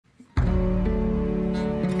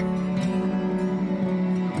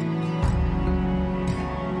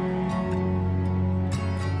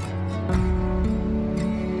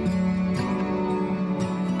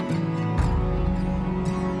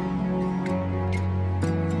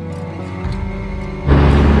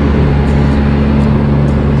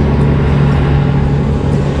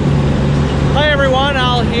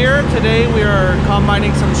there. Today we are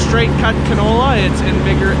combining some straight cut canola. It's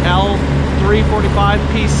InVigour L345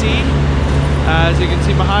 PC. As you can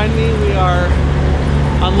see behind me, we are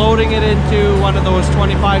unloading it into one of those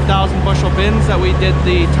 25,000 bushel bins that we did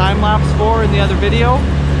the time lapse for in the other video.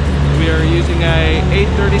 We are using a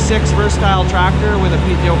 836 versatile tractor with a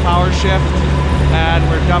PTO power shift, and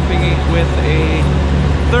we're dumping it with a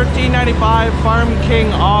 1395 Farm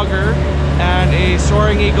King auger and a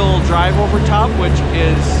Soaring Eagle drive over tub, which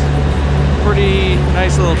is a pretty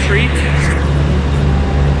nice little treat.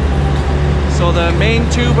 So the main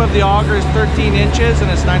tube of the auger is 13 inches and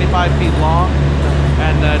it's 95 feet long,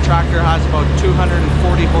 and the tractor has about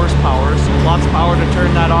 240 horsepower, so lots of power to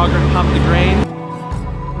turn that auger and pump the grain.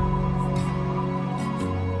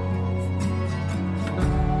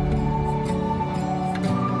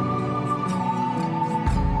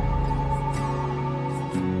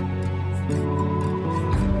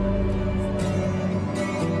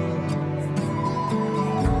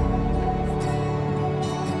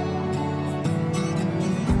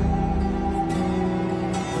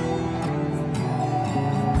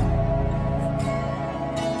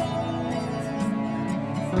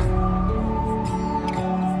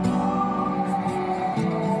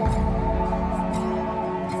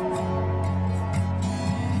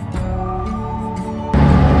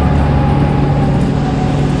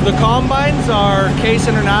 The combines are Case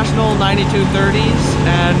International 9230s,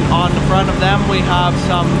 and on the front of them we have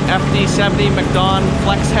some FD70 MacDon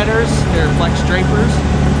Flex headers. They're flex drapers.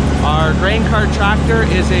 Our grain cart tractor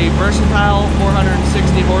is a versatile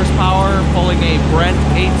 460 horsepower pulling a Brent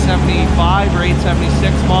 875 or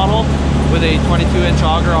 876 model with a 22-inch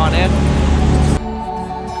auger on it.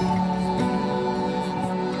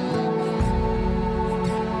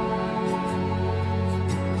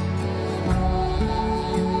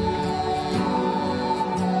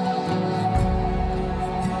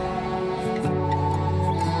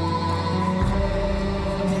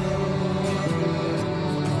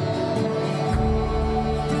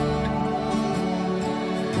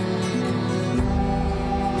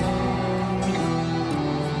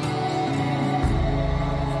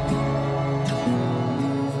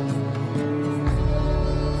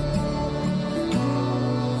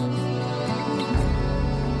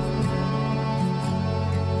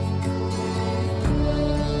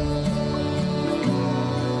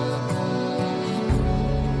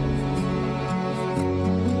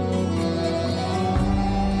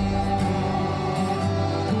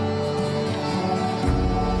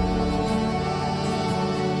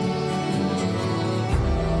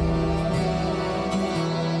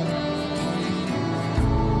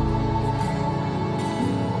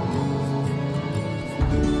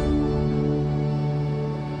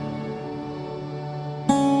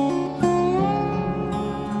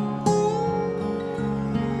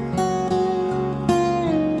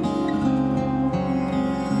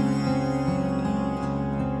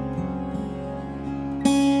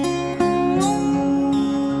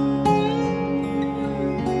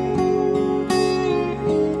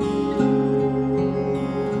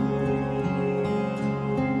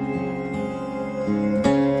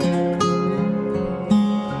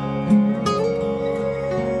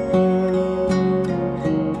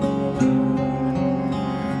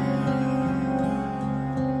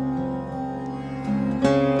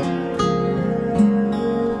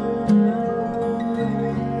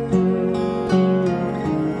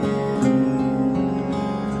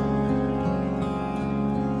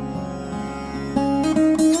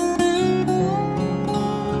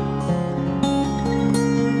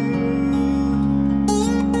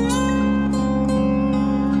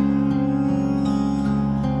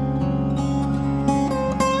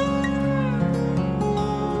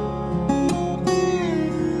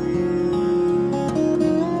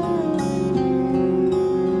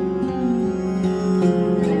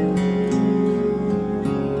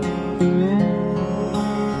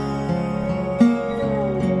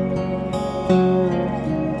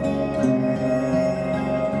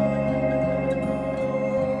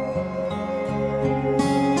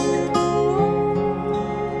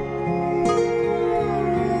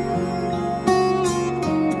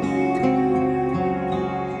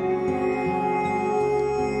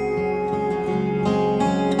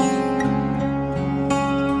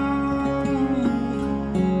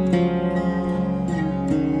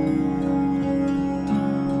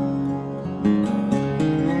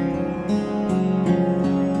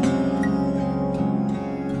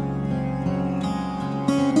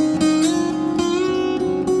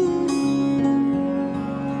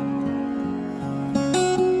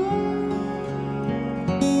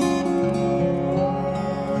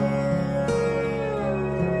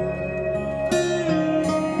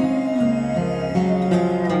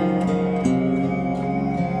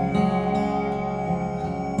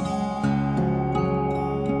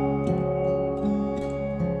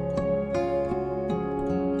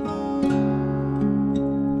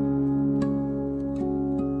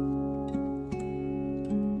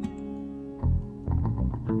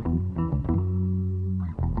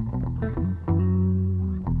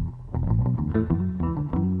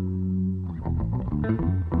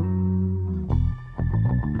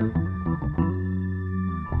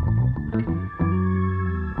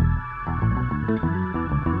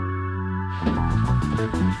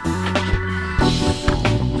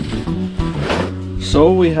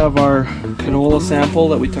 So we have our canola sample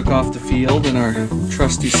that we took off the field in our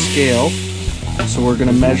trusty scale. So we're going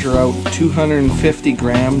to measure out 250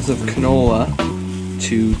 grams of canola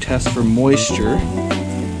to test for moisture,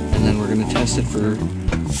 and then we're going to test it for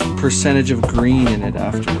percentage of green in it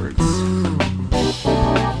afterwards.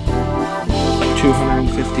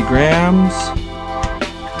 250 grams.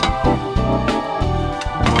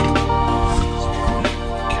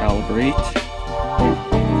 Calibrate.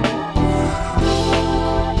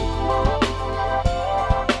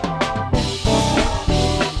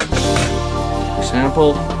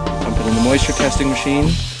 Sample, dump it in the moisture testing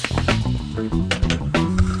machine.